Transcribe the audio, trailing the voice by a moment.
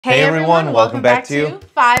Hey everyone, welcome back to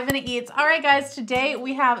 5 Minute Eats. All right guys, today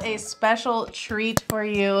we have a special treat for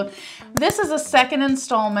you. This is a second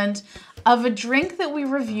installment of a drink that we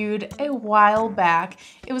reviewed a while back.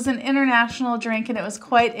 It was an international drink and it was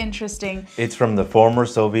quite interesting. It's from the former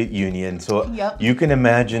Soviet Union, so you can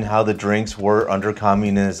imagine how the drinks were under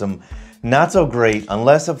communism. Not so great,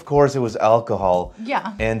 unless of course it was alcohol.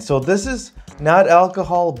 Yeah. And so this is not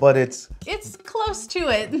alcohol, but it's close to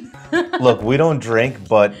it. Look, we don't drink,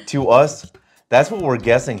 but to us, that's what we're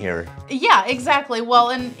guessing here. Yeah, exactly.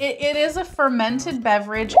 Well, and it is a fermented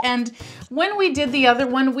beverage, and when we did the other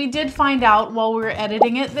one, we did find out while we were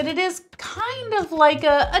editing it that it is kind of like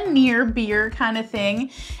a near beer kind of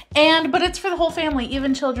thing. But it's for the whole family,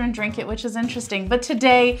 even children drink it, which is interesting. But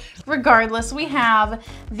today, regardless, we have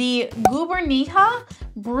the Gubernija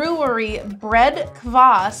Brewery Bread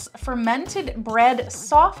Kvass fermented bread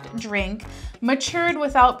soft drink, matured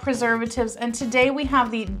without preservatives. And today we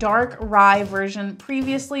have the dark rye version.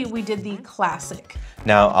 Previously, we did the classic.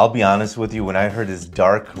 Now, I'll be honest with you, when I heard this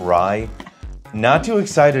dark rye, not too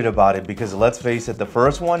excited about it because let's face it, the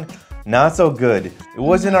first one, not so good. It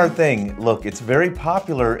wasn't our thing. Look, it's very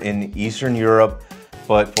popular in Eastern Europe,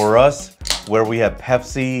 but for us, where we have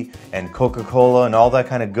Pepsi and Coca-Cola and all that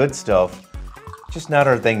kind of good stuff, just not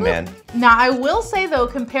our thing, man. Now, I will say though,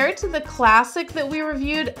 compared to the classic that we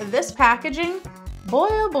reviewed, this packaging, boy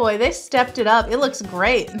oh boy, they stepped it up. It looks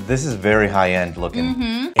great. This is very high-end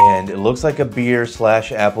looking. And it looks like a beer /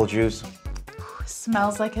 apple juice.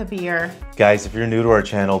 Smells like a beer. Guys, if you're new to our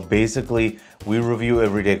channel, basically we review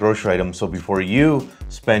everyday grocery items. So before you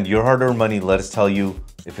spend your hard-earned money, let us tell you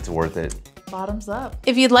if it's worth it. Bottoms up.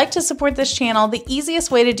 If you'd like to support this channel, the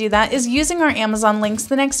easiest way to do that is using our Amazon links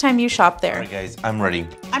the next time you shop there. All right, guys, I'm ready.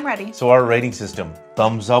 I'm ready. So our rating system,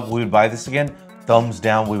 thumbs up, we would buy this again. Thumbs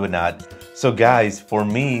down, we would not. So guys, for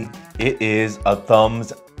me, it is a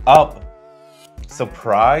thumbs up.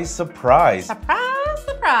 Surprise, surprise. Surprise,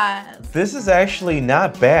 surprise. This is actually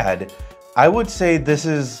not bad. I would say this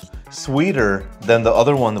is sweeter than the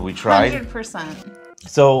other one that we tried. 100%.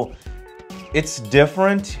 So it's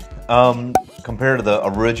different compared to the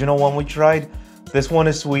original one we tried. This one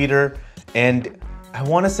is sweeter, and I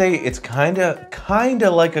want to say it's kind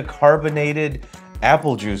of like a carbonated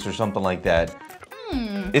apple juice or something like that.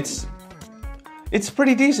 It's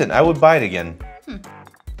pretty decent. I would buy it again.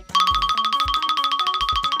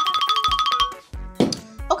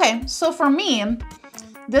 Okay, so for me,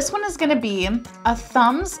 this one is gonna be a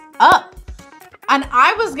thumbs up. And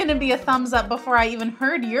I was gonna be a thumbs up before I even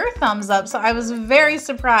heard your thumbs up, so I was very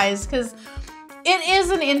surprised because it is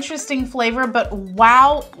an interesting flavor, but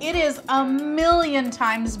wow, it is a million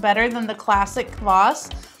times better than the classic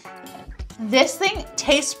Kvass. This thing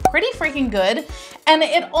tastes pretty freaking good, and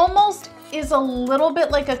it almost is a little bit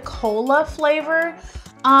like a cola flavor,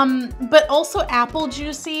 but also apple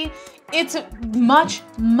juicy. It's much,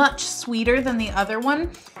 much sweeter than the other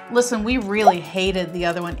one. Listen, we really hated the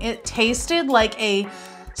other one. It tasted like a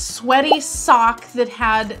sweaty sock that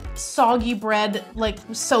had soggy bread like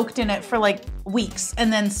soaked in it for like weeks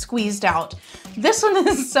and then squeezed out. This one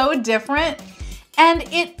is so different. And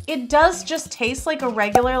it does just taste like a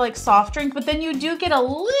regular like soft drink, but then you do get a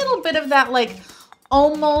little bit of that like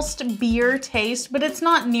almost beer taste, but it's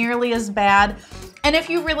not nearly as bad. And if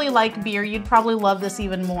you really like beer, you'd probably love this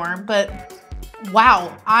even more. But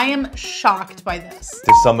wow, I am shocked by this.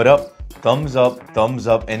 To sum it up, thumbs up, thumbs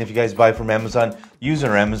up. And if you guys buy from Amazon, use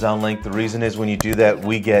our Amazon link. The reason is when you do that,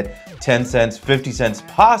 we get 10 cents, 50 cents,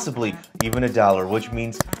 possibly even $1, which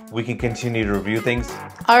means we can continue to review things.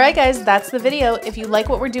 All right, guys, that's the video. If you like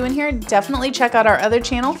what we're doing here, definitely check out our other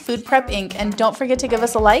channel, Food Prep Inc. And don't forget to give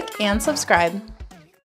us a like and subscribe.